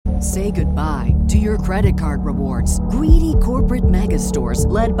Say goodbye to your credit card rewards. Greedy corporate mega stores,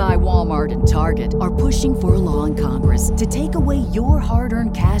 led by Walmart and Target, are pushing for a law in Congress to take away your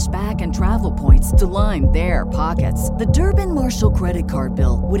hard-earned cash back and travel points to line their pockets. The Durbin-Marshall credit card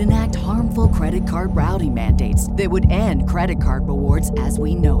bill would enact harmful credit card routing mandates that would end credit card rewards as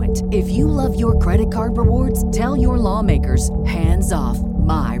we know it. If you love your credit card rewards, tell your lawmakers, hands off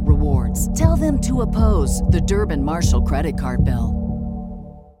my rewards. Tell them to oppose the Durbin-Marshall credit card bill.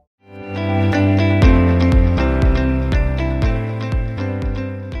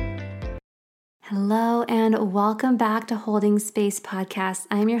 Hello and welcome back to Holding Space Podcast.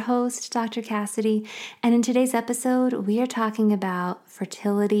 I'm your host, Dr. Cassidy, and in today's episode, we are talking about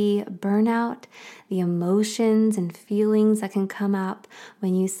fertility, burnout, the emotions and feelings that can come up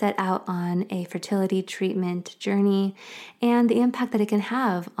when you set out on a fertility treatment journey, and the impact that it can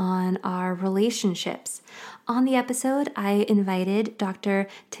have on our relationships. On the episode, I invited Dr.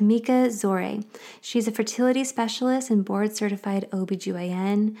 Temeka Zore. She's a fertility specialist and board-certified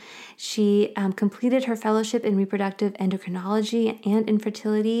OBGYN. She completed her fellowship in reproductive endocrinology and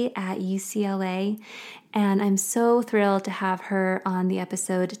infertility at UCLA, and I'm so thrilled to have her on the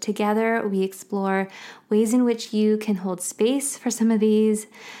episode. Together, we explore ways in which you can hold space for some of these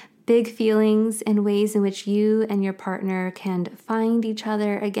big feelings and ways in which you and your partner can find each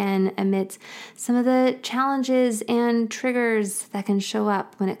other again amidst some of the challenges and triggers that can show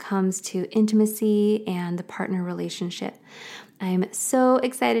up when it comes to intimacy and the partner relationship. I'm so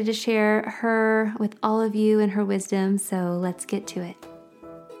excited to share her with all of you and her wisdom, so let's get to it.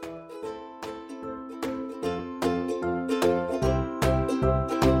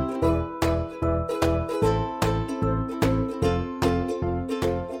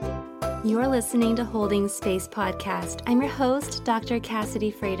 You're listening to Holding Space Podcast. I'm your host, Dr.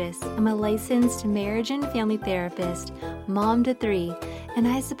 Cassidy Freitas. I'm a licensed marriage and family therapist, mom to 3, and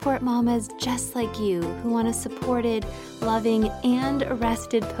I support mamas just like you who want a supported, loving, and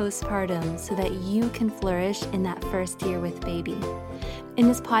rested postpartum so that you can flourish in that first year with baby. In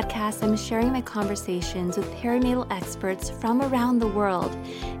this podcast, I'm sharing my conversations with perinatal experts from around the world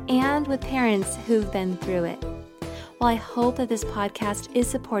and with parents who've been through it. While I hope that this podcast is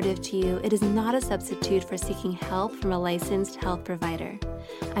supportive to you, it is not a substitute for seeking help from a licensed health provider.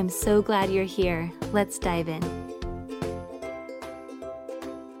 I'm so glad you're here. Let's dive in.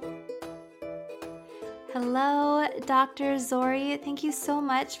 Hello, Dr. Zore. Thank you so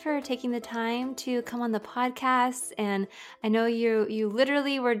much for taking the time to come on the podcast. And I know you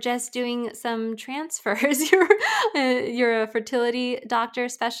literally were just doing some transfers. You're a fertility doctor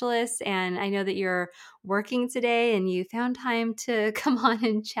specialist, and I know that you're working today and you found time to come on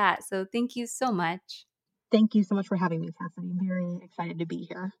and chat. So thank you so much. Thank you so much for having me, Cassidy. I'm very excited to be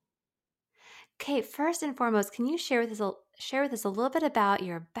here. Okay, first and foremost, can you share with us a little bit about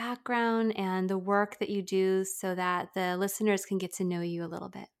your background and the work that you do so that the listeners can get to know you a little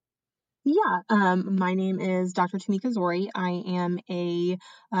bit? Yeah, my name is Dr. Temeka Zore. I am a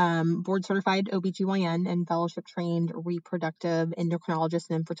board-certified OBGYN and fellowship-trained reproductive endocrinologist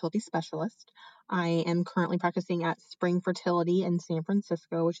and infertility specialist. I am currently practicing at Spring Fertility in San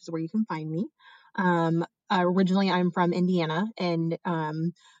Francisco, which is where you can find me. Originally, I'm from Indiana and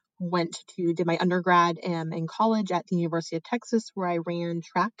did my undergrad in college at the University of Texas, where I ran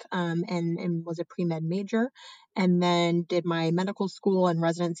track and was a pre-med major, and then did my medical school and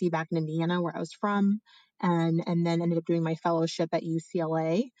residency back in Indiana, where I was from, and then ended up doing my fellowship at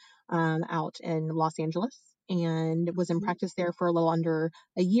UCLA out in Los Angeles, and was in practice there for a little under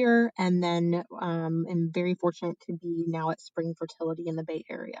a year, and then am very fortunate to be now at Spring Fertility in the Bay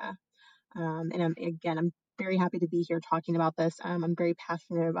Area. And I'm very happy to be here talking about this. I'm very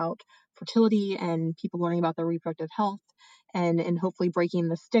passionate about fertility and people learning about their reproductive health, and hopefully breaking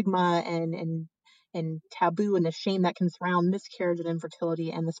the stigma and taboo and the shame that can surround miscarriage and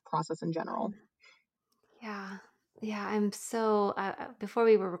infertility and this process in general. Yeah. Yeah, I'm so, before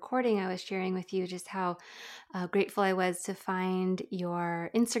we were recording, I was sharing with you just how grateful I was to find your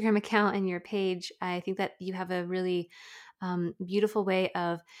Instagram account and your page. I think that you have a really beautiful way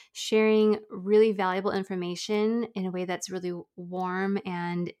of sharing really valuable information in a way that's really warm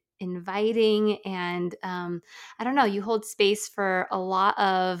and inviting. And I don't know, you hold space for a lot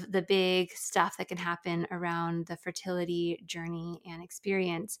of the big stuff that can happen around the fertility journey and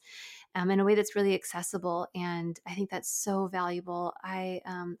experience in a way that's really accessible. And I think that's so valuable. I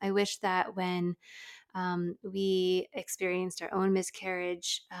wish that when we experienced our own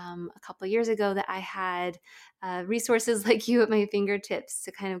miscarriage a couple of years ago, that I had resources like you at my fingertips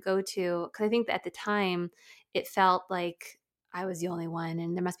to kind of go to. Because I think that at the time, it felt like I was the only one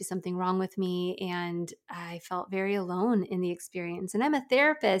and there must be something wrong with me. And I felt very alone in the experience. And I'm a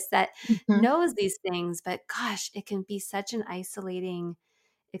therapist that Mhm. knows these things, but gosh, it can be such an isolating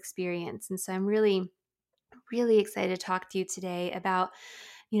experience. And so I'm really, really excited to talk to you today about,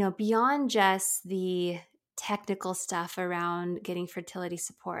 beyond just the technical stuff around getting fertility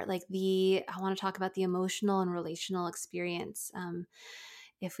support, I want to talk about the emotional and relational experience.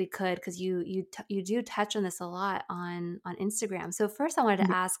 If we could, because you do touch on this a lot on Instagram. So first, I wanted to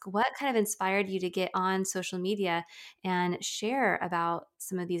Yeah. ask, what kind of inspired you to get on social media and share about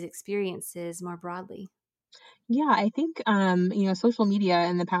some of these experiences more broadly? Yeah, I think, social media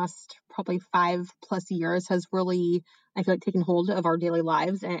in the past probably 5+ years has really, I feel like, taken hold of our daily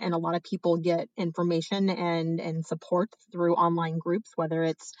lives, and a lot of people get information and support through online groups, whether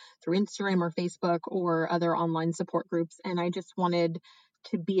it's through Instagram or Facebook or other online support groups. And I just wanted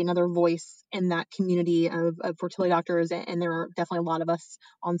to be another voice in that community of fertility doctors, and there are definitely a lot of us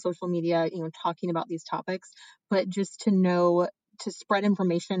on social media, talking about these topics, but just to know, to spread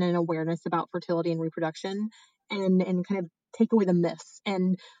information and awareness about fertility and reproduction, and kind of take away the myths.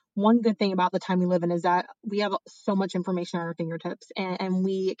 And one good thing about the time we live in is that we have so much information at our fingertips, and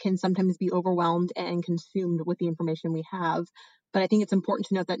we can sometimes be overwhelmed and consumed with the information we have. But I think it's important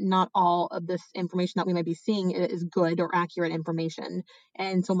to note that not all of this information that we might be seeing is good or accurate information.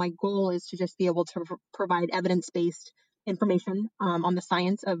 And so my goal is to just be able to provide evidence-based information on the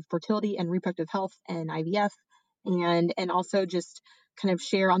science of fertility and reproductive health and IVF, and also just kind of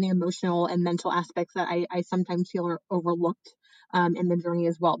share on the emotional and mental aspects that I sometimes feel are overlooked in the journey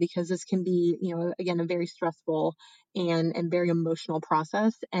as well, because this can be, again, a very stressful and very emotional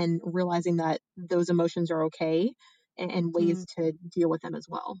process, and realizing that those emotions are okay, and ways to deal with them as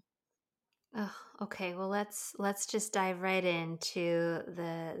well. Oh, okay. Well, let's just dive right into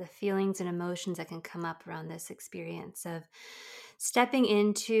the feelings and emotions that can come up around this experience of stepping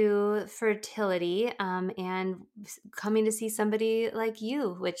into fertility, and coming to see somebody like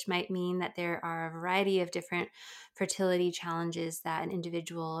you, which might mean that there are a variety of different fertility challenges that an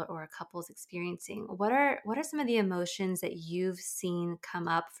individual or a couple is experiencing. What are some of the emotions that you've seen come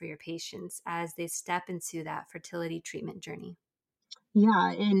up for your patients as they step into that fertility treatment journey?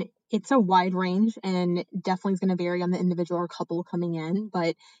 Yeah, and it's a wide range, and definitely is going to vary on the individual or couple coming in,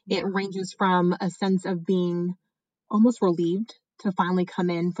 but it Yeah. ranges from a sense of being almost relieved to finally come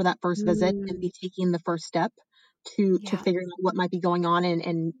in for that first visit and Mm, be taking the first step to yeah. figuring out what might be going on,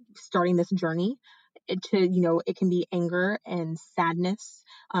 and starting this journey. It can be anger and sadness,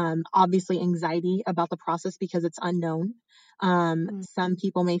 obviously anxiety about the process because it's unknown. Mm, Some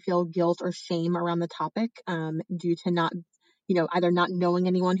people may feel guilt or shame around the topic, due to not, either not knowing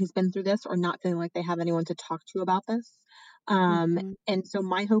anyone who's been through this or not feeling like they have anyone to talk to about this. mhm, And so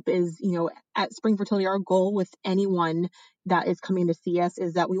my hope is, at Spring Fertility, our goal with anyone that is coming to see us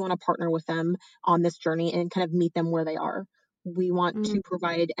is that we want to partner with them on this journey and kind of meet them where they are. We want to mm,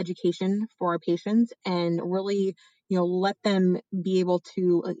 provide education for our patients, and really, let them be able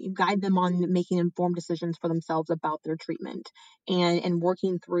to guide them on making informed decisions for themselves about their treatment, and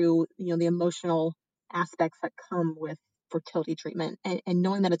working through, the emotional aspects that come with fertility treatment, and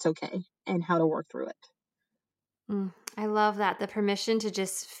knowing that it's okay and how to work through it. mm. I love that, the permission to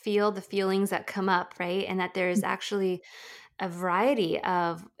just feel the feelings that come up, right? And that there's actually a variety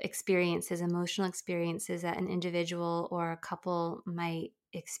of experiences, emotional experiences that an individual or a couple might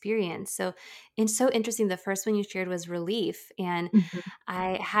experience. So, it's so interesting. The first one you shared was relief. And Mhm.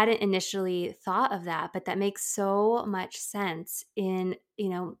 I hadn't initially thought of that, but that makes so much sense in,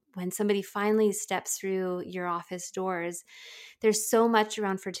 when somebody finally steps through your office doors. There's so much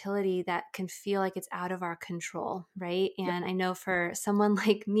around fertility that can feel like it's out of our control, right? Yep, And I know for someone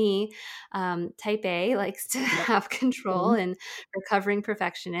like me, type A likes to yep, have control same. and recovering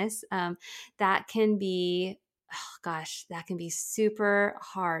perfectionist, that can be, oh gosh, that can be super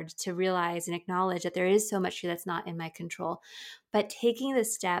hard to realize and acknowledge that there is so much here that's not in my control. But taking the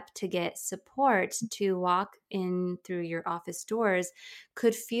step to get support to walk in through your office doors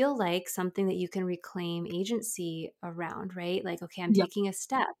could feel like something that you can reclaim agency around, right? Like, okay, I'm Yep, taking a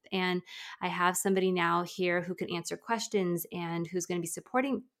step and I have somebody now here who can answer questions and who's going to be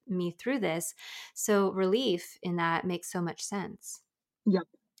supporting me through this. So, relief in that makes so much sense. yep,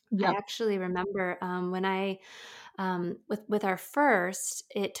 I yep. actually remember when I with our first,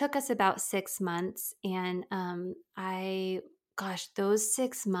 it took us about 6 months, and gosh, those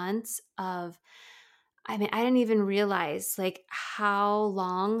 6 months of, I mean, I didn't even realize like how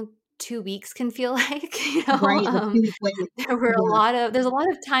long 2 weeks can feel like. Right, the 2-week wait. Yeah, There's a lot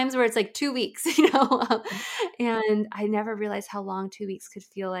of times where it's like 2 weeks, and I never realized how long 2 weeks could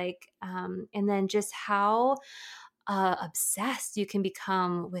feel like, and then just how obsessed you can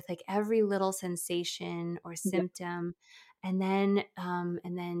become with like every little sensation or Yeah. symptom. And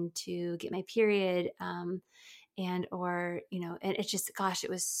then to get my period, and or and it's just, gosh, it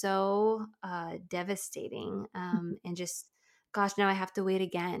was so devastating, and just, gosh, now I have to wait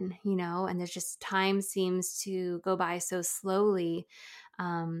again, and there's just, time seems to go by so slowly,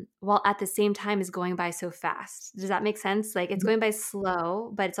 while at the same time is going by so fast. Does that make sense? Like, it's Yeah. going by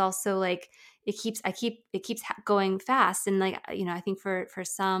slow, but it's also like it keeps going fast. And like, I think for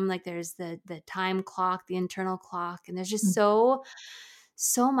some, like, there's the time clock, the internal clock, and there's just Mhm.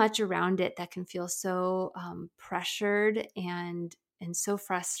 so much around it that can feel so pressured and so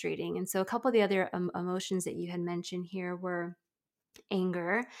frustrating. And so a couple of the other emotions that you had mentioned here were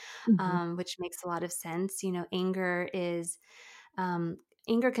anger, Mhm. which makes a lot of sense. Um,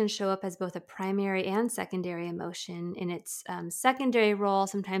 Anger can show up as both a primary and secondary emotion. In its secondary role,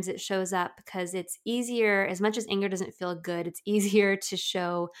 sometimes it shows up because it's easier, as much as anger doesn't feel good, it's easier to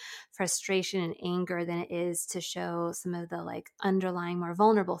show frustration and anger than it is to show some of the like underlying more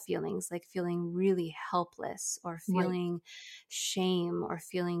vulnerable feelings, like feeling really helpless or Right. feeling shame or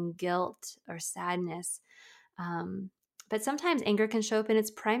feeling guilt or sadness. Um, but sometimes anger can show up in its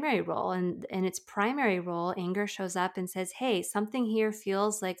primary role. And in its primary role, anger shows up and says, "Hey, something here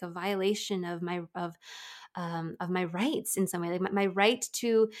feels like a violation of my rights in some way, like my right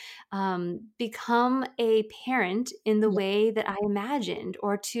to become a parent in the Yeah. way that I imagined,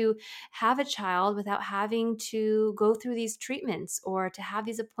 or to have a child without having to go through these treatments, or to have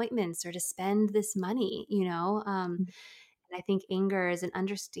these appointments, or to spend this money." And I think anger is an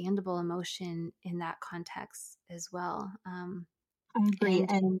understandable emotion in that context as well. I agree. And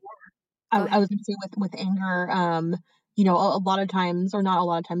And go I ahead. was gonna say with anger, a lot of times, or not a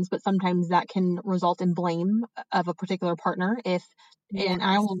lot of times, but sometimes that can result in blame of a particular partner. If And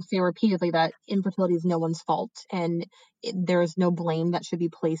I Yes. will say repeatedly that infertility is no one's fault, and there is no blame that should be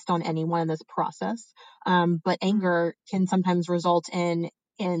placed on anyone in this process. But Mm, anger can sometimes result in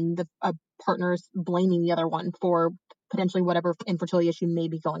the partners blaming the other one for potentially whatever infertility issue may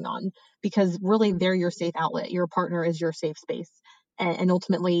be going on, because really mm, they're your safe outlet. Your partner is your safe space, and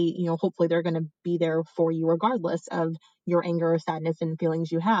ultimately, hopefully they're going to be there for you regardless of your anger or sadness and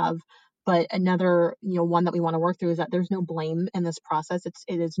feelings you have. But another, one that we want to work through is that there's no blame in this process.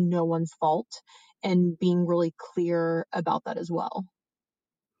 It is no one's fault, and being really clear about that as well.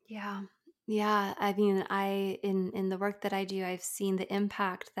 yeah. Yeah. I mean, in the work that I do, I've seen the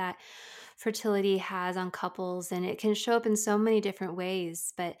impact that fertility has on couples, and it can show up in so many different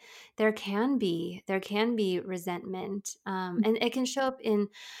ways. But there can be resentment, and it can show up in,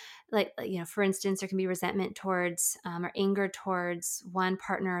 like, for instance, there can be resentment towards, or anger towards one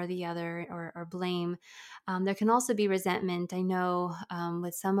partner or the other, or blame. There can also be resentment, I know,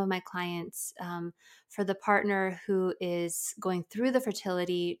 with some of my clients, for the partner who is going through the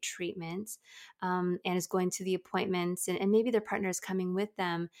fertility treatment, and is going to the appointments, and maybe their partner is coming with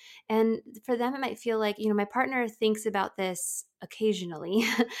them. And for them, it might feel like, my partner thinks about this occasionally.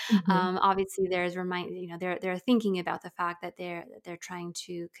 Hmm. Obviously, they're thinking about the fact that they're trying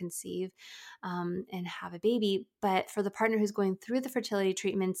to conceive, and have a baby. But for the partner who's going through the fertility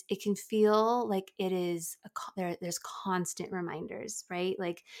treatments, it can feel like it is there's constant reminders, right?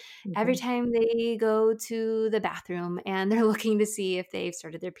 Like, every Hmm. time they go to the bathroom and they're looking to see if they've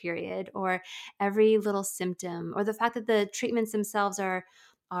started their period, or every little symptom, or the fact that the treatments themselves are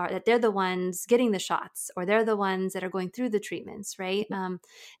that they're the ones getting the shots, or they're the ones that are going through the treatments, right? And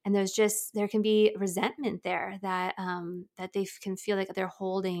there can be resentment there, that they can feel like they're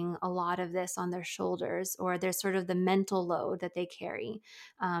holding a lot of this on their shoulders, or there's sort of the mental load that they carry.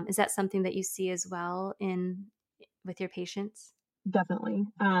 Is that something that you see as well in with your patients? Definitely.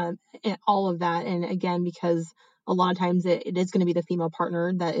 And all of that. And again, because a lot of times it is going to be the female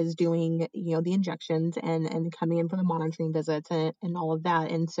partner that is doing, the injections and coming in for the monitoring visits and all of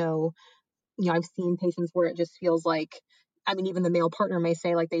that. And so, I've seen patients where it just feels like, I mean, even the male partner may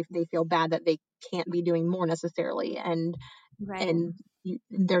say like they feel bad that they can't be doing more necessarily. Right. And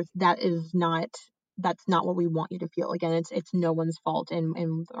there's that's not what we want you to feel. Again, it's no one's fault, and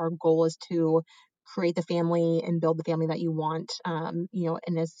our goal is to create the family and build the family that you want, and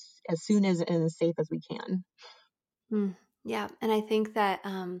as soon as and as safe as we can. Mm, yeah. And I think that,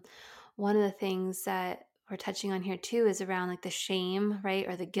 one of the things that we're touching on here too is around like the shame, right?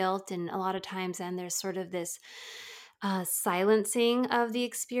 Or the guilt. And a lot of times then there's sort of this silencing of the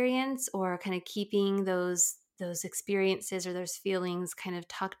experience, or kind of keeping those experiences or those feelings kind of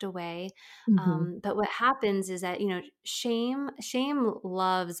tucked away. Hmm. But what happens is that, shame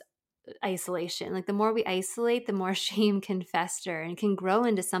loves isolation. Like the more we isolate, the more shame can fester and can grow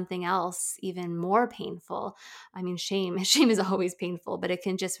into something else even more painful. I mean, shame is always painful, but it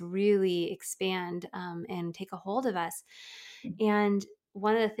can just really expand and take a hold of us. And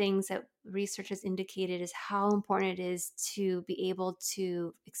one of the things that research has indicated is how important it is to be able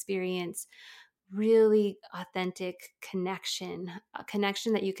to experience really authentic connection, a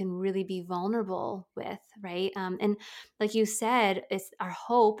connection that you can really be vulnerable with, right? And like you said, it's our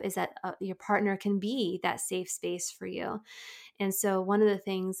hope is that your partner can be that safe space for you. And so one of the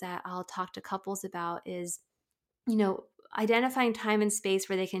things that I'll talk to couples about is, identifying time and space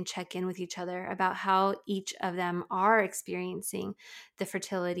where they can check in with each other about how each of them are experiencing the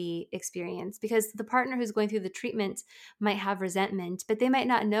fertility experience. Because the partner who's going through the treatment might have resentment, but they might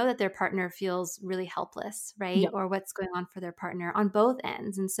not know that their partner feels really helpless, right? Yep. Or what's going on for their partner on both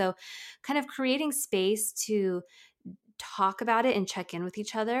ends. And so, kind of creating space to talk about it and check in with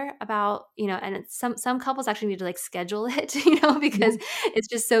each other about, and some couples actually need to like schedule it, Yeah. because it's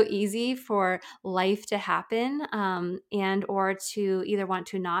just so easy for life to happen, and or to either want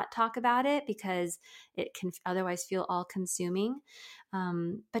to not talk about it because it can otherwise feel all consuming,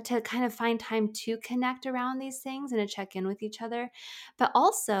 but to kind of find time to connect around these things and to check in with each other, but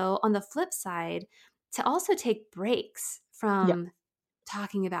also on the flip side to also take breaks Yep. from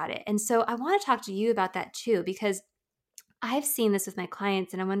talking about it. And so I want to talk to you about that too, because I've seen this with my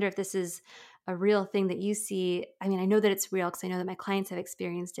clients, and I wonder if this is a real thing that you see. I mean, I know that it's real because I know that my clients have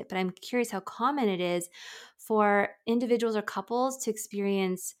experienced it, but I'm curious how common it is for individuals or couples to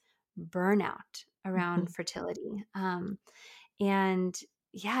experience burnout around Mhm. fertility. And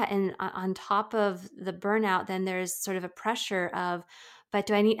yeah, and on top of the burnout, then there's sort of a pressure of, but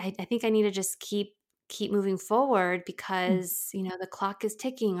I think I need to just keep moving forward because, the clock is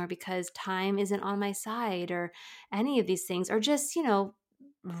ticking, or because time isn't on my side, or any of these things, or just,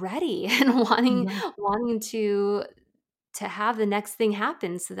 ready and wanting Yeah. wanting to have the next thing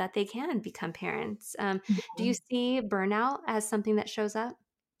happen so that they can become parents. Do you see burnout as something that shows up?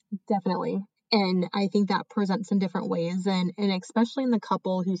 Definitely. And I think that presents in different ways, and especially in the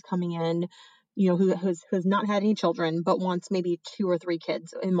couple who's coming in, who's not had any children but wants maybe 2 or 3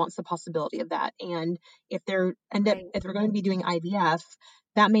 kids and wants the possibility of that. And Right. if they're going to be doing IVF,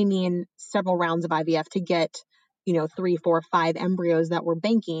 that may mean several rounds of IVF to get, 3, 4, 5 embryos that we're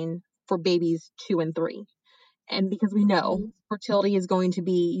banking for babies 2 and 3. And because we know Mhm. fertility is going to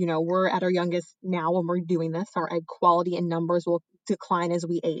be, we're at our youngest now when we're doing this, our egg quality and numbers will decline as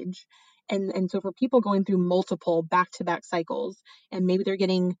we age. And so for people going through multiple back-to-back cycles, and maybe they're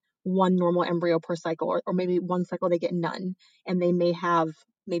getting one normal embryo per cycle, or maybe one cycle they get none, and they may have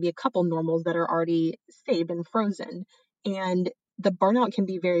maybe a couple normals that are already saved and frozen. And the burnout can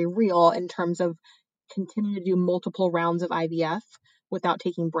be very real in terms of continuing to do multiple rounds of IVF without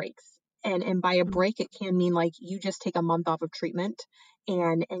taking breaks. And by a Mm. break, it can mean like you just take a month off of treatment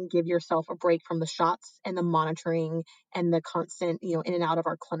and give yourself a break from the shots and the monitoring and the constant, in and out of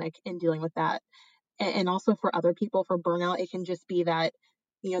our clinic and dealing with that. And also for other people for burnout, it can just be that,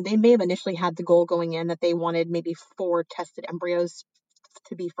 they may have initially had the goal going in that they wanted maybe 4 tested embryos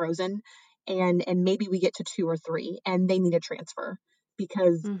to be frozen, and maybe we get to 2 or 3 and they need a transfer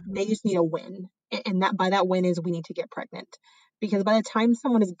because they Mhm. just need a win. And that by that win is we need to get pregnant. Because by the time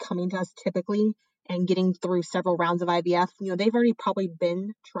someone is coming to us typically and getting through several rounds of IVF, they've already probably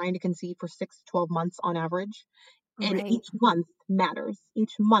been trying to conceive for 6 to 12 months on average. And Right. each month matters.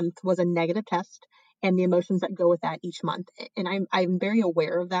 Each month was a negative test and the emotions that go with that each month. And I'm very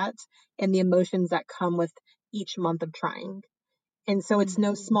aware of that and the emotions that come with each month of trying. And so it's Mm.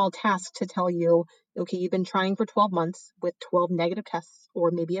 no small task to tell you, okay, you've been trying for 12 months with 12 negative tests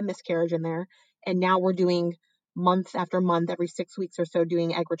or maybe a miscarriage in there. And now we're doing month after month, every 6 weeks or so,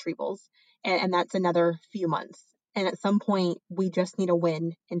 doing egg retrievals. And that's another few months. And at some point, we just need a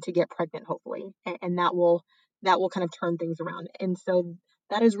win and to get pregnant, hopefully. And that will kind of turn things around. And so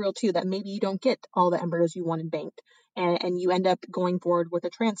that is real too, that maybe you don't get all the embryos you wanted banked and you end up going forward with a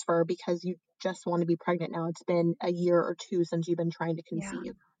transfer because you just want to be pregnant now. It's been a year or 2 since you've been trying to Yeah.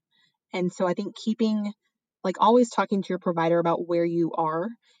 conceive. And so I think always talking to your provider about where you are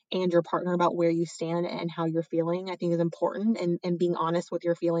and your partner about where you stand and how you're feeling, I think is important, and being honest with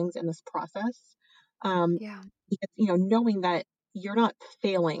your feelings in this process. Um, Yeah. because, knowing that you're not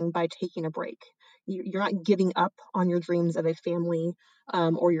failing by taking a break. You're not giving up on your dreams of a family,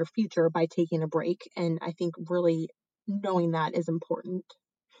 or your future by taking a break. And I think really knowing that is important.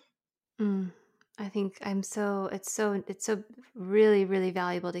 Mm. I think it's so really, really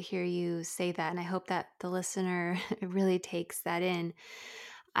valuable to hear you say that. And I hope that the listener really takes that in.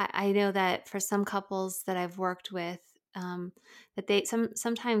 I know that for some couples that I've worked with, that they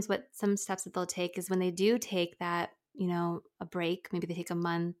sometimes what some steps that they'll take is when they do take that, a break, maybe they take a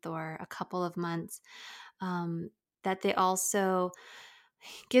month or a couple of months, um, that they also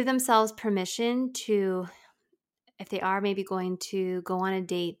give themselves permission to, if they are maybe going to go on a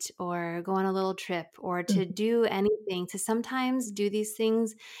date or go on a little trip or to Mhm. do anything, to sometimes do these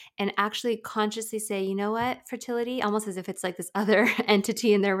things and actually consciously say, you know what, fertility, almost as if it's like this other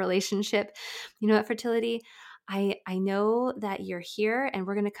entity in their relationship. You know what, fertility, I know that you're here and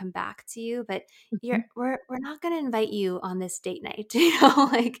we're going to come back to you, but Mhm. we're not going to invite you on this date night.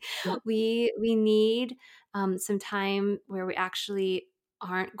 Like Yep. we need some time where we actually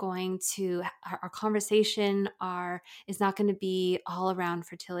aren't going to our conversation are is not going to be all around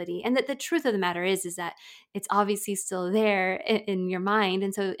fertility. And that the truth of the matter is that it's obviously still there in your mind,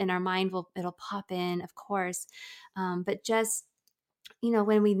 and so in our mind it'll pop in, of course. But just,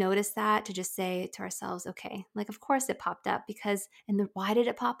 when we notice that, to just say to ourselves, okay, like, of course it popped up because, why did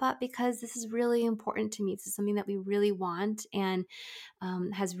it pop up? Because this is really important to me. This is something that we really want, and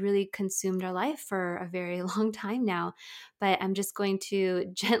has really consumed our life for a very long time now. But I'm just going to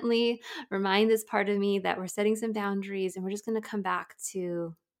gently remind this part of me that we're setting some boundaries and we're just going to come back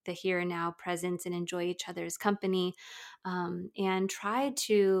to the here and now presence and enjoy each other's company, and try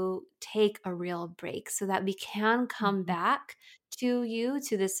to take a real break so that we can come Mhm. back to you,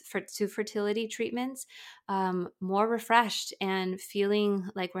 to to fertility treatments, more refreshed and feeling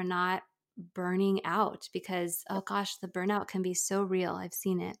like we're not burning out, because, oh gosh, the burnout can be so real. I've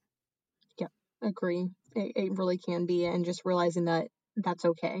seen it. Yep. Agree. It really can be, and just realizing that that's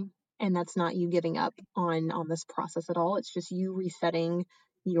okay, and that's not you giving up on this process at all. It's just you resetting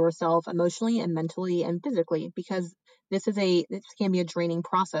yourself emotionally and mentally and physically, because this can be a draining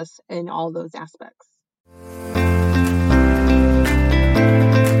process in all those aspects.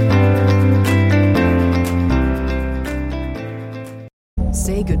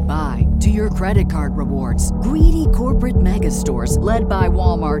 Say goodbye to your credit card rewards. Greedy corporate mega stores, led by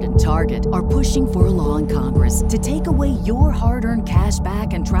Walmart and Target, are pushing for a law in Congress to take away your hard-earned cash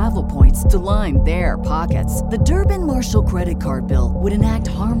back and travel points to line their pockets. The Durbin-Marshall credit card bill would enact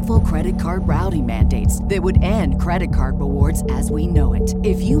harmful credit card routing mandates that would end credit card rewards as we know it.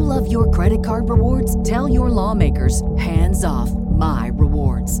 If you love your credit card rewards, tell your lawmakers, hands off my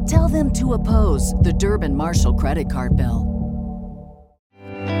rewards. Tell them to oppose the Durbin-Marshall credit card bill.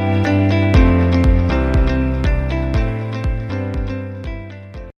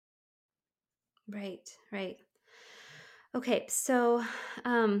 Right, right. Okay, so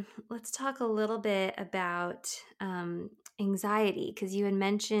let's talk a little bit about anxiety, because you had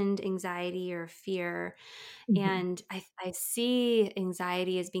mentioned anxiety or fear. Mhm. And I see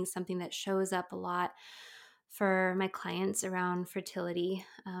anxiety as being something that shows up a lot for my clients around fertility.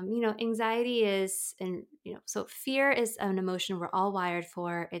 Anxiety is, and so fear is an emotion we're all wired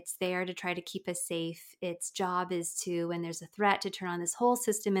for. It's there to try to keep us safe. Its job is to, when there's a threat, to turn on this whole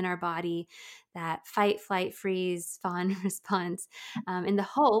system in our body, that fight, flight, freeze, fawn response, in the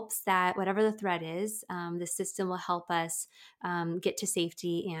hopes that whatever the threat is, the system will help us get to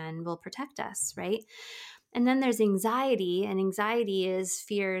safety and will protect us, right? And then there's anxiety, and anxiety is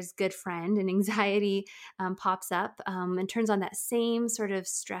fear's good friend. And anxiety pops up and turns on that same sort of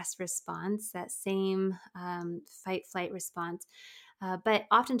stress response, that same fight flight response. But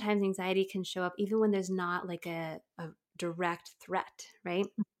oftentimes, anxiety can show up even when there's not like a direct threat, right?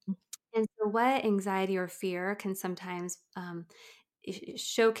 And so, what anxiety or fear can sometimes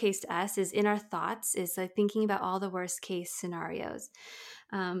showcase to us is in our thoughts, is like thinking about all the worst case scenarios,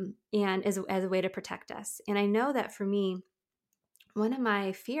 and as a way to protect us. And I know that for me, one of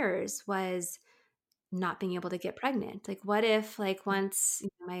my fears was not being able to get pregnant. Like, what if, like, once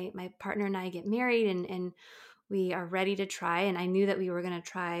my partner and I get married and we are ready to try, and I knew that we were going to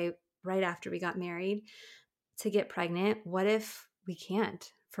try right after we got married to get pregnant. What if we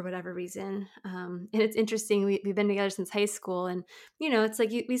can't for whatever reason? And it's interesting. We've been together since high school, and it's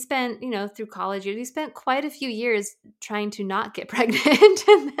like we spent, through college years, we spent quite a few years trying to not get pregnant,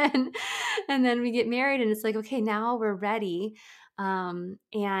 and then we get married, and it's like, okay, now we're ready,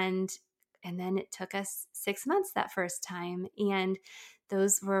 and then it took us 6 months that first time, and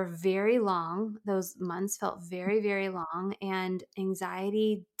those were very long. Those months felt very, very long. And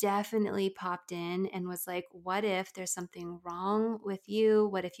anxiety definitely popped in and was like, what if there's something wrong with you?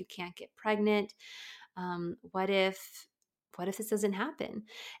 What if you can't get pregnant? What if this doesn't happen?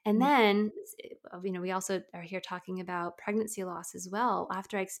 And Yep. then, we also are here talking about pregnancy loss as well.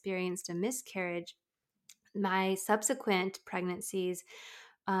 After I experienced a miscarriage, my subsequent pregnancies,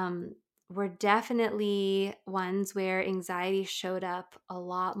 um, were definitely ones where anxiety showed up a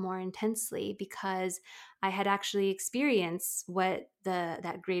lot more intensely because I had actually experienced what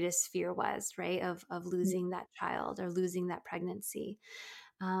that greatest fear was, right? Of losing that child or losing that pregnancy.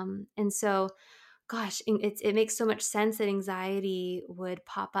 And so, gosh, it makes so much sense that anxiety would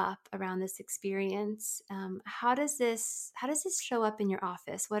pop up around this experience. How does this show up in your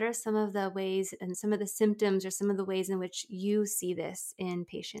office? What are some of the ways and some of the symptoms or some of the ways in which you see this in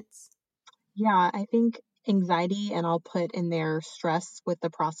patients? Yeah, I think anxiety, and I'll put in there stress with the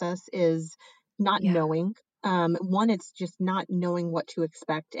process, is not Yeah. knowing. One, it's just not knowing what to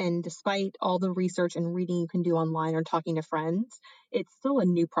expect. And despite all the research and reading you can do online or talking to friends, it's still a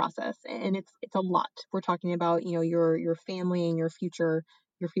new process, and it's a lot. We're talking about, your family and your future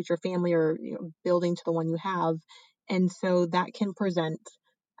family, or building to the one you have. And so that can present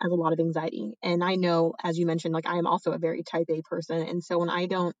as a lot of anxiety. And I know, as you mentioned, like I am also a very type A person. And so when I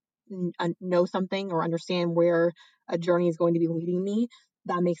don't know something or understand where a journey is going to be leading me,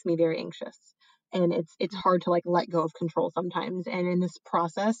 that makes me very anxious. And it's hard to like let go of control sometimes. And in this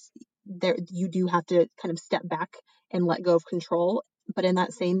process, there you do have to kind of step back and let go of control. But in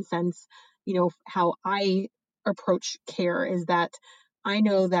that same sense, how I approach care is that I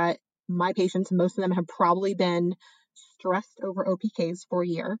know that my patients, most of them have probably been stressed over OPKs for a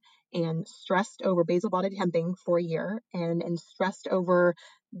year, and stressed over basal body temping for a year, and stressed over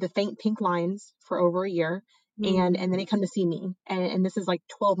the faint pink lines for over a year. And then they come to see me, and this is like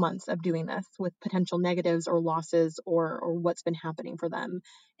 12 months of doing this with potential negatives or losses, or what's been happening for them.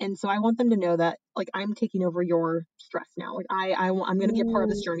 And so I want them to know that like I'm taking over your stress now. Like I'm going to be a part of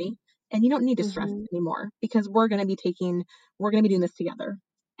this Mm, journey, and you don't need to stress mhm, anymore, because we're going to be doing this together.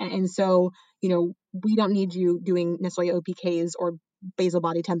 And so, we don't need you doing necessarily OPKs or basal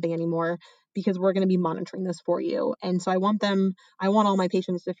body temping anymore, because we're going to be monitoring this for you. And so I want all my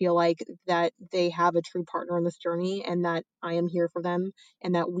patients to feel like that they have a true partner in this journey, and that I am here for them,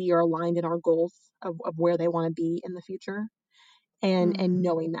 and that we are aligned in our goals of where they want to be in the future. And mm,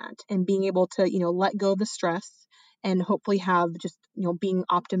 knowing that, and being able to, let go of the stress, and hopefully have just, being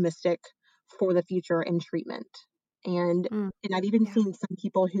optimistic for the future in treatment. And mm, and I've even yeah. seen some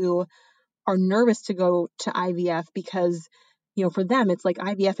people who are nervous to go to IVF because, for them, it's like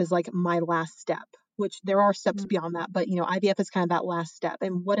IVF is like my last step, which there are steps Mm, beyond that, but, IVF is kind of that last step.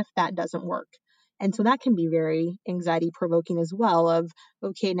 And what if that doesn't work? And so that can be very anxiety provoking as well, of,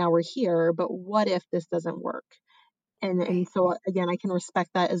 okay, now we're here, but what if this doesn't work? And right. so again, I can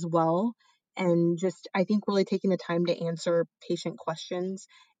respect that as well. And just, I think really taking the time to answer patient questions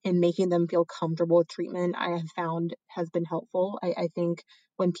and making them feel comfortable with treatment, I have found has been helpful. I think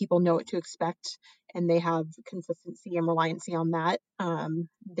when people know what to expect, and they have consistency and reliancy on that,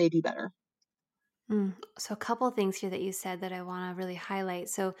 they do better. So a couple of things here that you said that I want to really highlight.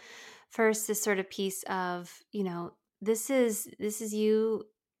 So first, this sort of piece of, this is you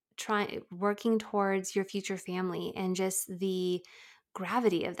trying working towards your future family and just the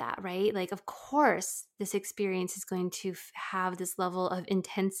gravity of that, right? Like, of course, this experience is going to have this level of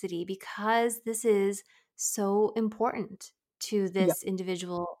intensity because this is so important to Yep. this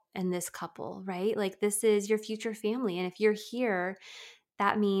individual and this couple, right? Like, this is your future family. And if you're here,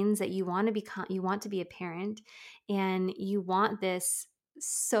 that means that you want to be a parent, and you want this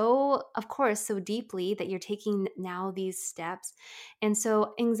so, of course, so deeply that you're taking now these steps. And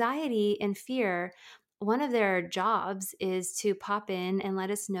so anxiety and fear, one of their jobs is to pop in and let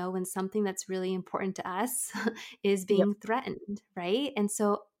us know when something that's really important to us is Yep. being threatened, right? And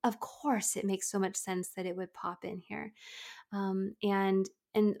so of course it makes so much sense that it would pop in here. And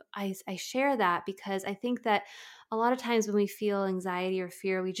I share that because I think that a lot of times when we feel anxiety or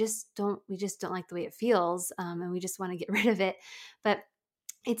fear, we just don't like the way it feels, and we just want to get rid of it. But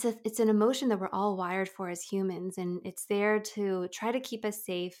it's an emotion that we're all wired for as humans, and it's there to try to keep us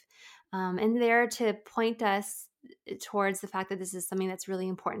safe, and there to point us towards the fact that this is something that's really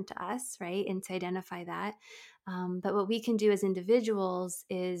important to us, right? And to identify that. But what we can do as individuals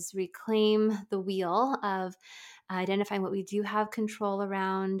is reclaim the wheel of identifying what we do have control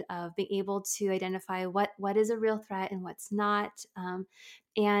around, of being able to identify what is a real threat and what's not.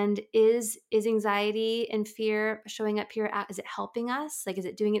 And is anxiety and fear showing up here? Is it helping us? Like, is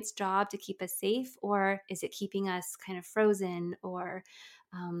it doing its job to keep us safe, or is it keeping us kind of frozen? Or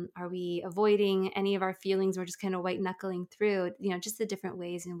are we avoiding any of our feelings? We're just kind of white knuckling through, just the different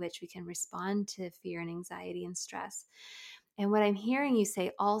ways in which we can respond to fear and anxiety and stress. And what I'm hearing you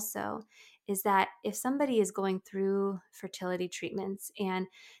say also is that if somebody is going through fertility treatments and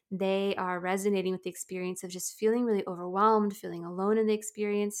they are resonating with the experience of just feeling really overwhelmed, feeling alone in the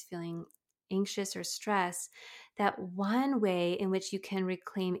experience, feeling anxious or stressed, that one way in which you can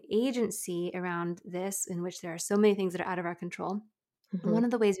reclaim agency around this, in which there are so many things that are out of our control, Mhm. one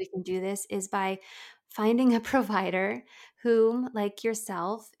of the ways we can do this is by finding a provider whom, like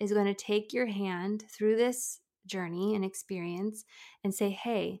yourself, is going to take your hand through this journey and experience and say,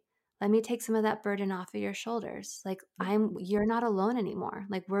 hey, let me take some of that burden off of your shoulders. Like, you're not alone anymore.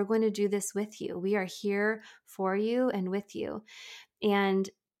 Like, we're going to do this with you. We are here for you and with you. And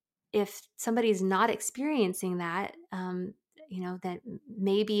if somebody's not experiencing that, that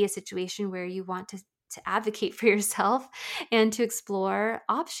may be a situation where you want to advocate for yourself and to explore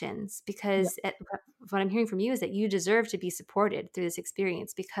options, Yep. because what I'm hearing from you is that you deserve to be supported through this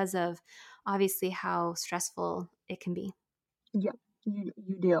experience because of obviously how stressful it can be. Yep, you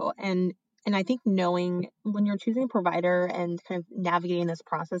do. And I think knowing when you're choosing a provider and kind of navigating this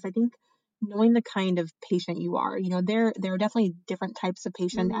process, I think knowing the kind of patient you are, there are definitely different types of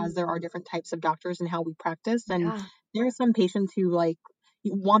patient as there are Mm, different types of doctors and how we practice. And yeah. there are some patients who like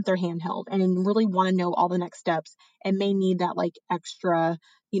want their hand held and really want to know all the next steps and may need that like extra,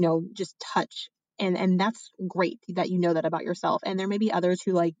 just touch. And that's great that you know that about yourself. And there may be others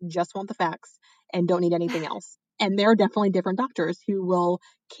who like just want the facts and don't need anything else. And there are definitely different doctors who will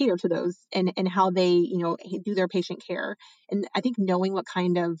cater to those and how they, do their patient care. And I think knowing what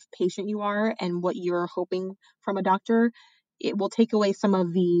kind of patient you are and what you're hoping from a doctor, it will take away some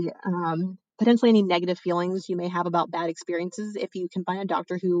of the potentially any negative feelings you may have about bad experiences if you can find a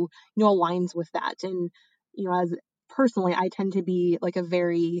doctor who, aligns with that. And, as personally, I tend to be like a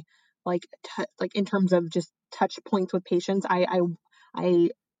very like like in terms of just touch points with patients. I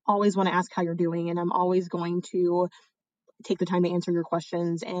always want to ask how you're doing, and I'm always going to take the time to answer your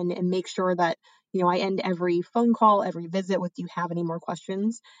questions and make sure that I end every phone call, every visit with, do you have any more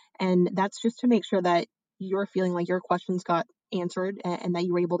questions? And that's just to make sure that you're feeling like your questions got answered and that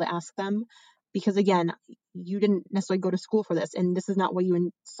you were able to ask them, because again, you didn't necessarily go to school for this, and this is not what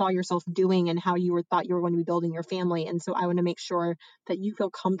you saw yourself doing and how you thought you were going to be building your family. And so I want to make sure that you feel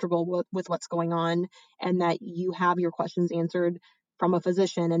comfortable with what's going on and that you have your questions answered from a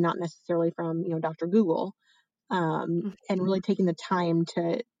physician and not necessarily from Dr. Google, and really taking the time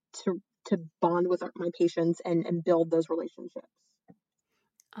to bond with my patients and build those relationships.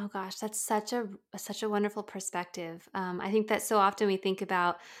 Oh gosh, that's such a wonderful perspective. I think that so often we think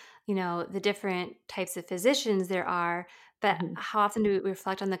about, the different types of physicians there are, but Mhm. how often do we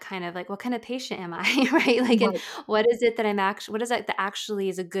reflect on the kind of like, what kind of patient am I, right? Like, and Right, what is it that what is that actually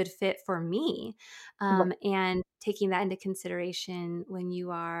is a good fit for me? right, And taking that into consideration when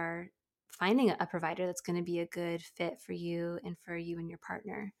you are finding a provider that's going to be a good fit for you and your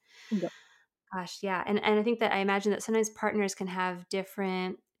partner. yep, Gosh, yeah, and I think that I imagine that sometimes partners can have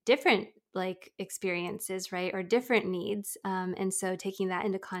different like experiences, right, or different needs, and so taking that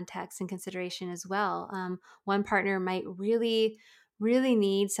into context and consideration as well. One partner might really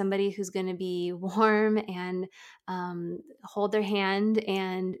need somebody who's going to be warm and hold their hand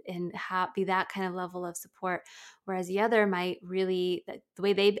and be that kind of level of support, whereas the other might really the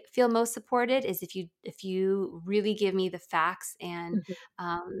way they feel most supported is if you really give me the facts and mhm,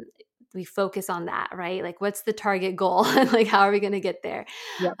 um, we focus on that, right? Like, what's the target goal? Like, how are we going to get there?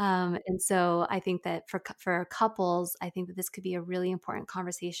 yep, And so I think that for couples, I think that this could be a really important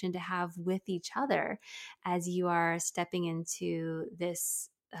conversation to have with each other as you are stepping into this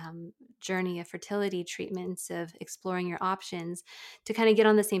journey of fertility treatments, of exploring your options, to kind of get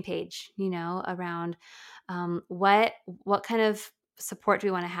on the same page, around what kind of support do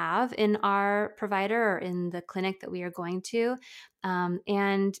we want to have in our provider or in the clinic that we are going to,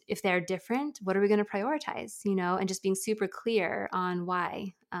 and if they're different, what are we going to prioritize, and just being super clear on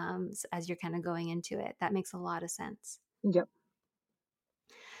why, as you're kind of going into it. That makes a lot of sense. yep,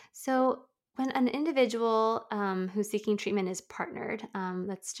 So, when an individual who's seeking treatment is partnered,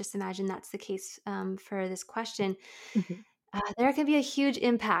 let's just imagine that's the case for this question. mhm, There can be a huge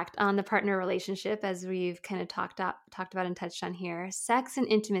impact on the partner relationship, as we've kind of talked about and touched on here. Sex and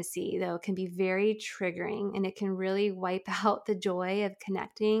intimacy, though, can be very triggering, and it can really wipe out the joy of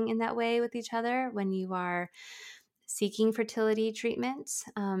connecting in that way with each other when you are seeking fertility treatments.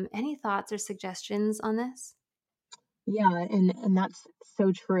 Any thoughts or suggestions on this? yeah, and that's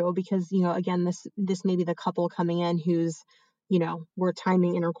so true because again, this may be the couple coming in who's we're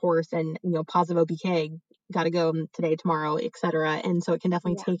timing intercourse and positive OPK, got to go today, tomorrow, etc. And so it can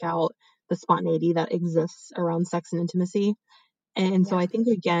definitely Yeah, take out the spontaneity that exists around sex and intimacy. And so yeah, I think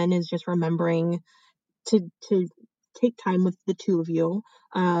again is just remembering to take time with the two of you.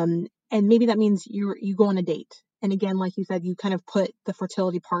 And maybe that means you go on a date. And again, like you said, you kind of put the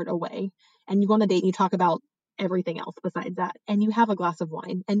fertility part away and you go on a date and you talk about everything else besides that, and you have a glass of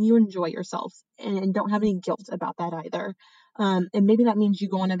wine and you enjoy yourselves and don't have any guilt about that either. And maybe that means you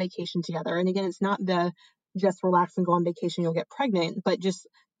go on a vacation together. And again, it's not the just relax and go on vacation, you'll get pregnant, but just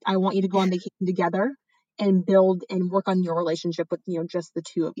I want you to go on vacation together and build and work on your relationship with, just the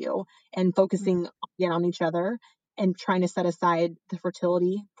two of you and focusing again on each other and trying to set aside the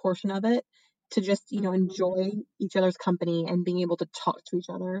fertility portion of it to just, enjoy each other's company and being able to talk to each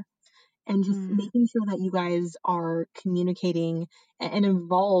other and just making sure that you guys are communicating and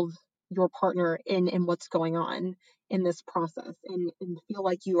involve your partner in what's going on in this process and feel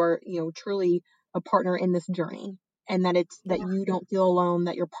like you are, truly a partner in this journey and that it's that you don't feel alone,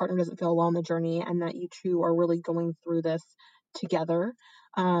 that your partner doesn't feel alone on the journey and that you two are really going through this together.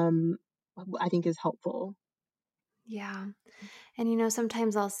 um, I think is helpful. Yeah. And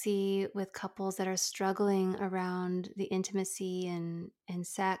sometimes I'll see with couples that are struggling around the intimacy and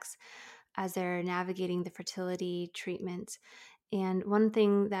sex as they're navigating the fertility treatment. And one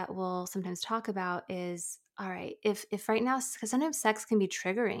thing that we'll sometimes talk about is, all right, if right now, because sometimes sex can be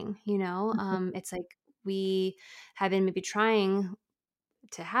triggering. It's like we have been maybe trying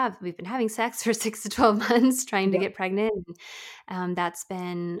we've been having sex for 6 to 12 months trying to Yep. get pregnant. That's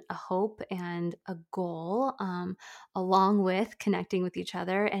been a hope and a goal, along with connecting with each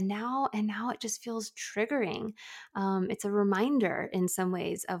other. And now it just feels triggering. It's a reminder in some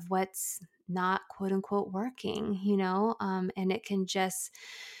ways of what's not quote unquote working. And it can just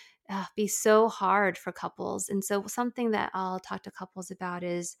be so hard for couples. And so something that I'll talk to couples about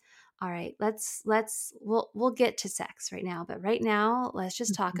is, all right, we'll get to sex right now, but right now let's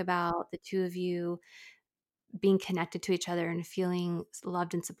just talk about the two of you being connected to each other and feeling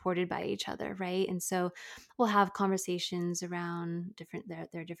loved and supported by each other, right? And so we'll have conversations around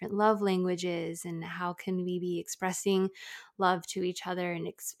their different love languages and how can we be expressing love to each other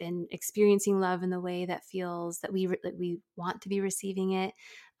and experiencing love in the way that feels that we want to be receiving it.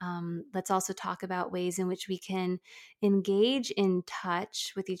 Let's also talk about ways in which we can engage in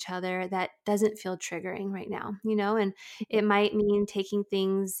touch with each other that doesn't feel triggering right now. And it might mean taking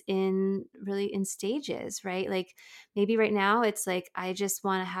things in stages, right? Like maybe right now it's like, I just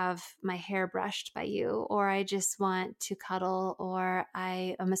want to have my hair brushed by you, or I just want to cuddle, or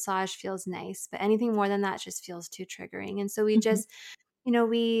a massage feels nice, but anything more than that just feels too triggering. And so we Mhm. just,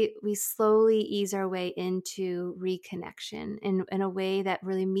 we slowly ease our way into reconnection in a way that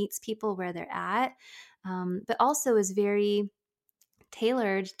really meets people where they're at, but also is very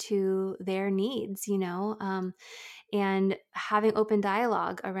tailored to their needs. And having open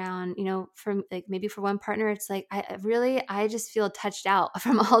dialogue around, from like maybe for one partner, it's like, I just feel touched out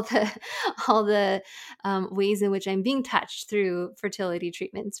from all the ways in which I'm being touched through fertility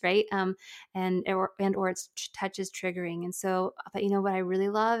treatments, right? And or it's touch is triggering. And so, but what I really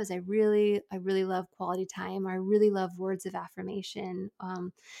love is I really love quality time. I really love words of affirmation.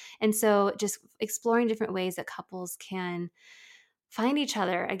 And so just exploring different ways that couples can find each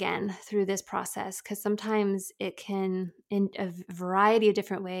other again through this process, because sometimes it can, in a variety of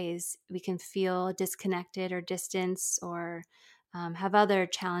different ways, we can feel disconnected or distance, or have other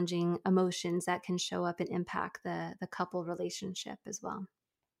challenging emotions that can show up and impact the couple relationship as well.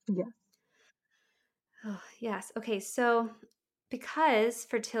 Yeah. Oh, yes. Okay. So because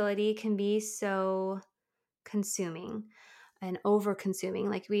fertility can be so consuming and over consuming,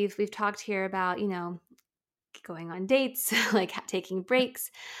 like we've talked here about, going on dates, like taking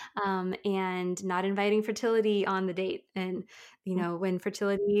breaks, and not inviting fertility on the date. And, when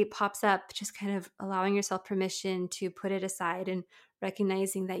fertility pops up, just kind of allowing yourself permission to put it aside and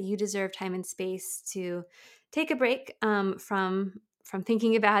recognizing that you deserve time and space to take a break, from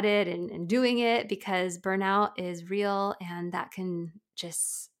thinking about it and doing it, because burnout is real, and that can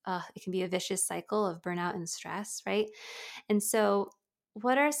just it can be a vicious cycle of burnout and stress, right? And so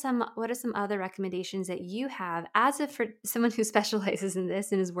what are some other recommendations that you have as for someone who specializes in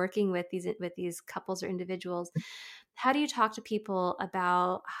this and is working with these couples or individuals? How do you talk to people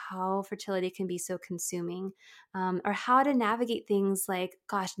about how fertility can be so consuming, or how to navigate things like,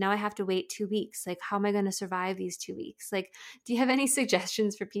 gosh, now I have to wait 2 weeks. Like, how am I going to survive these 2 weeks? Like, do you have any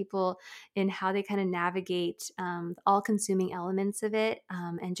suggestions for people in how they kind of navigate all consuming elements of it,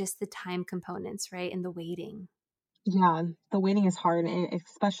 and just the time components, right? And the waiting. Yeah, the waiting is hard,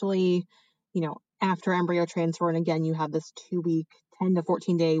 especially, after embryo transfer. And again, you have this 2 week, 10 to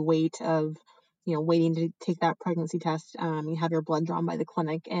 14-day wait of, waiting to take that pregnancy test. You have your blood drawn by the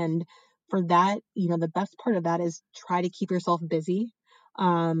clinic. And for that, the best part of that is try to keep yourself busy.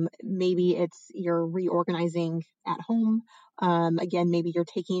 Maybe it's you're reorganizing at home. Again, maybe you're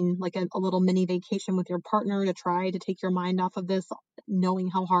taking like a little mini vacation with your partner to try to take your mind off of this, knowing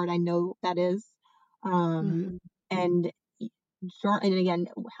how hard I know that is. Um, Mm-hmm. and and again,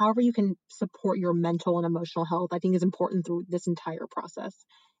 however you can support your mental and emotional health, I think is important through this entire process.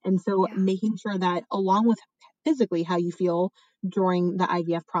 And so Yeah. making sure that along with physically how you feel during the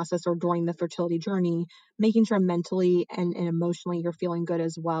IVF process or during the fertility journey, making sure mentally and emotionally you're feeling good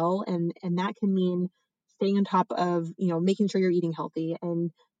as well. And that can mean staying on top of, making sure you're eating healthy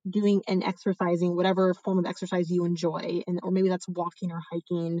and doing and exercising, whatever form of exercise you enjoy. And or maybe that's walking or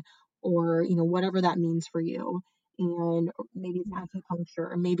hiking or, whatever that means for you, and maybe it's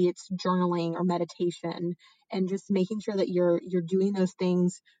acupuncture, or maybe it's journaling or meditation, and just making sure that you're doing those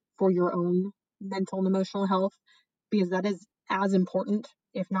things for your own mental and emotional health, because that is as important,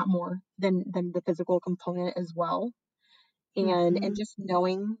 if not more, than the physical component as well. And Mm-hmm. just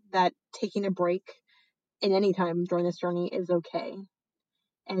knowing that taking a break in any time during this journey is okay,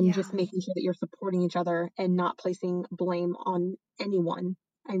 and Yeah. just making sure that you're supporting each other and not placing blame on anyone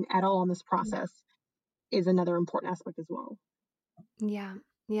and at all in this process is another important aspect as well. Yeah.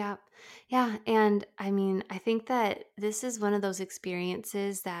 Yeah. Yeah. And I mean, I think that this is one of those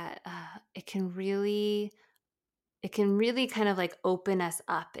experiences that it can really kind of like open us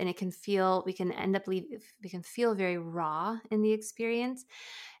up, and we can end up we can feel very raw in the experience.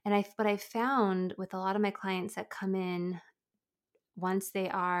 And what I found with a lot of my clients that come in once they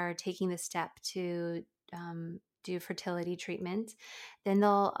are taking the step to do fertility treatment, then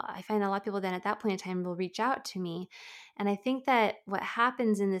I find a lot of people then at that point in time will reach out to me. And I think that what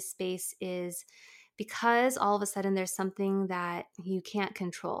happens in this space is because all of a sudden there's something that you can't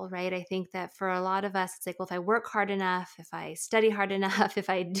control, right? I think that for a lot of us, it's like, well, if I work hard enough, if I study hard enough, if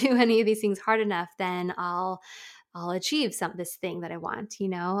I do any of these things hard enough, then I'll achieve this thing that I want,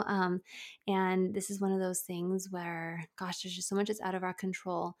 and this is one of those things where, gosh, there's just so much that's out of our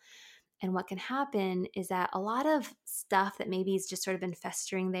control. And what can happen is that a lot of stuff that maybe has just sort of been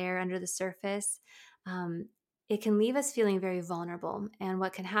festering there under the surface, um, it can leave us feeling very vulnerable. And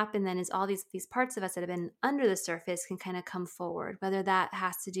what can happen then is all these parts of us that have been under the surface can kind of come forward, whether that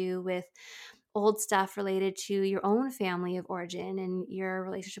has to do with old stuff related to your own family of origin and your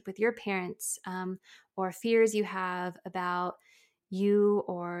relationship with your parents, or fears you have about you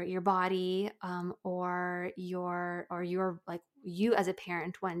or your body, or your like you as a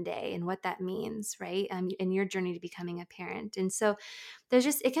parent one day and what that means, right? In your journey to becoming a parent. And so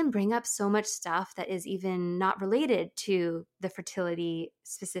it can bring up so much stuff that is even not related to the fertility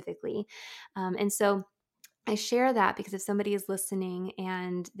specifically. And so I share that because if somebody is listening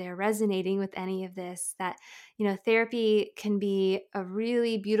and they're resonating with any of this, that, therapy can be a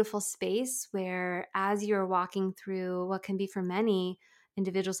really beautiful space where, as you're walking through what can be for many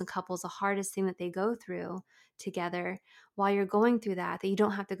individuals and couples the hardest thing that they go through together, while you're going through that you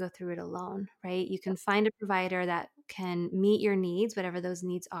don't have to go through it alone, right? You can find a provider that can meet your needs, whatever those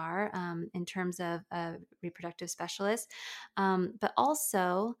needs are, in terms of a reproductive specialist, but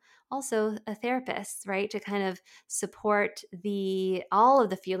also a therapist, right, to kind of support all of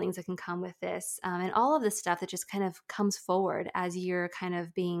the feelings that can come with this, and all of the stuff that just kind of comes forward as you're kind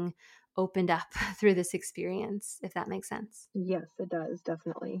of being opened up through this experience, if that makes sense. Yes, it does,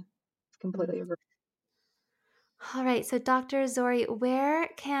 definitely. Mm. Completely agree. All right. So, Dr. Zori, where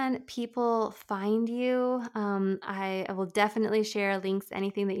can people find you? I will definitely share links,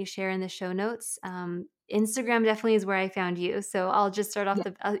 anything that you share in the show notes. Instagram definitely is where I found you. So I'll just start off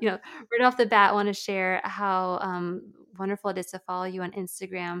Yeah. right off the bat, want to share how wonderful it is to follow you on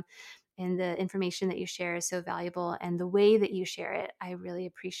Instagram, and the information that you share is so valuable, and the way that you share it, I really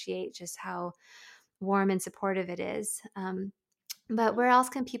appreciate just how warm and supportive it is. But where else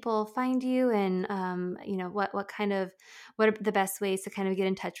can people find you, and what are the best ways to kind of get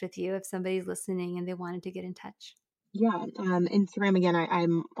in touch with you if somebody's listening and they wanted to get in touch? Yeah, Instagram again,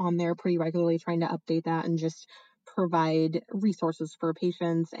 I'm on there pretty regularly trying to update that and just provide resources for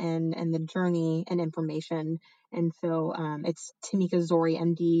patients and the journey and information. And so it's Temeka Zore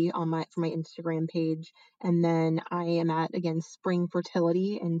MD on my for my Instagram page. And then I am at again Spring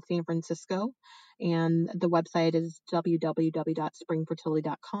Fertility in San Francisco. And the website is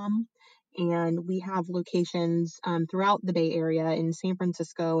www.springfertility.com. And we have locations throughout the Bay Area in San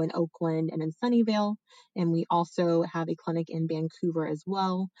Francisco and Oakland and in Sunnyvale, and we also have a clinic in Vancouver as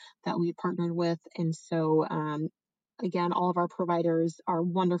well that we partnered with. And so, again, all of our providers are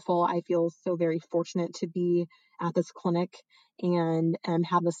wonderful. I feel so very fortunate to be at this clinic and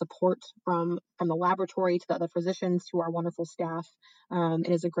have the support from the laboratory to the other physicians to our wonderful staff.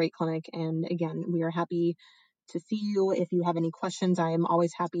 It is a great clinic, and again, we are happy to see you. If you have any questions, I am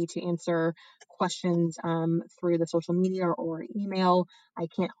always happy to answer questions through the social media or email. I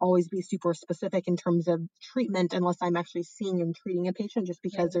can't always be super specific in terms of treatment unless I'm actually seeing and treating a patient, just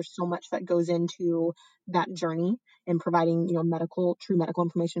because there's so much that goes into that journey and providing, true medical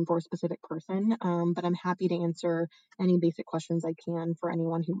information for a specific person. But I'm happy to answer any basic questions I can for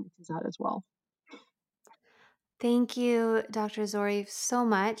anyone who reaches out as well. Thank you, Dr. Zore, so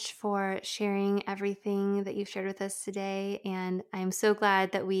much for sharing everything that you've shared with us today. And I'm so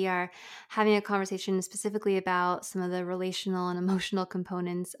glad that we are having a conversation specifically about some of the relational and emotional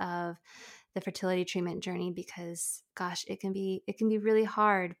components of the fertility treatment journey, because gosh, it can be really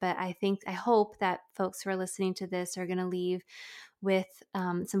hard. But I hope that folks who are listening to this are going to leave with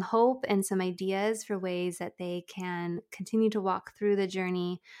some hope and some ideas for ways that they can continue to walk through the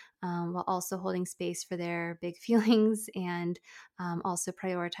journey, while also holding space for their big feelings, and also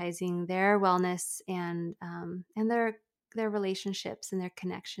prioritizing their wellness and their relationships and their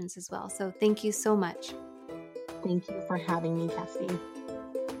connections as well. So thank you so much. Thank you for having me, Cassidy.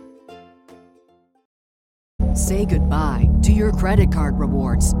 Say goodbye to your credit card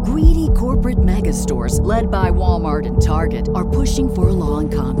rewards. Greedy corporate mega stores, led by Walmart and Target, are pushing for a law in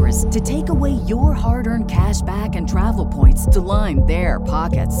Congress to take away your hard-earned cash back and travel points to line their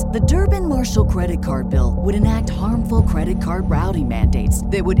pockets. The Durbin-Marshall credit card bill would enact harmful credit card routing mandates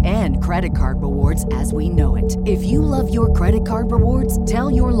that would end credit card rewards as we know it. If you love your credit card rewards,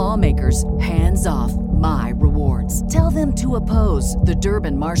 tell your lawmakers, hands off my rewards. Tell them to oppose the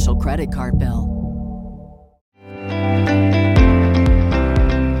Durbin-Marshall credit card bill.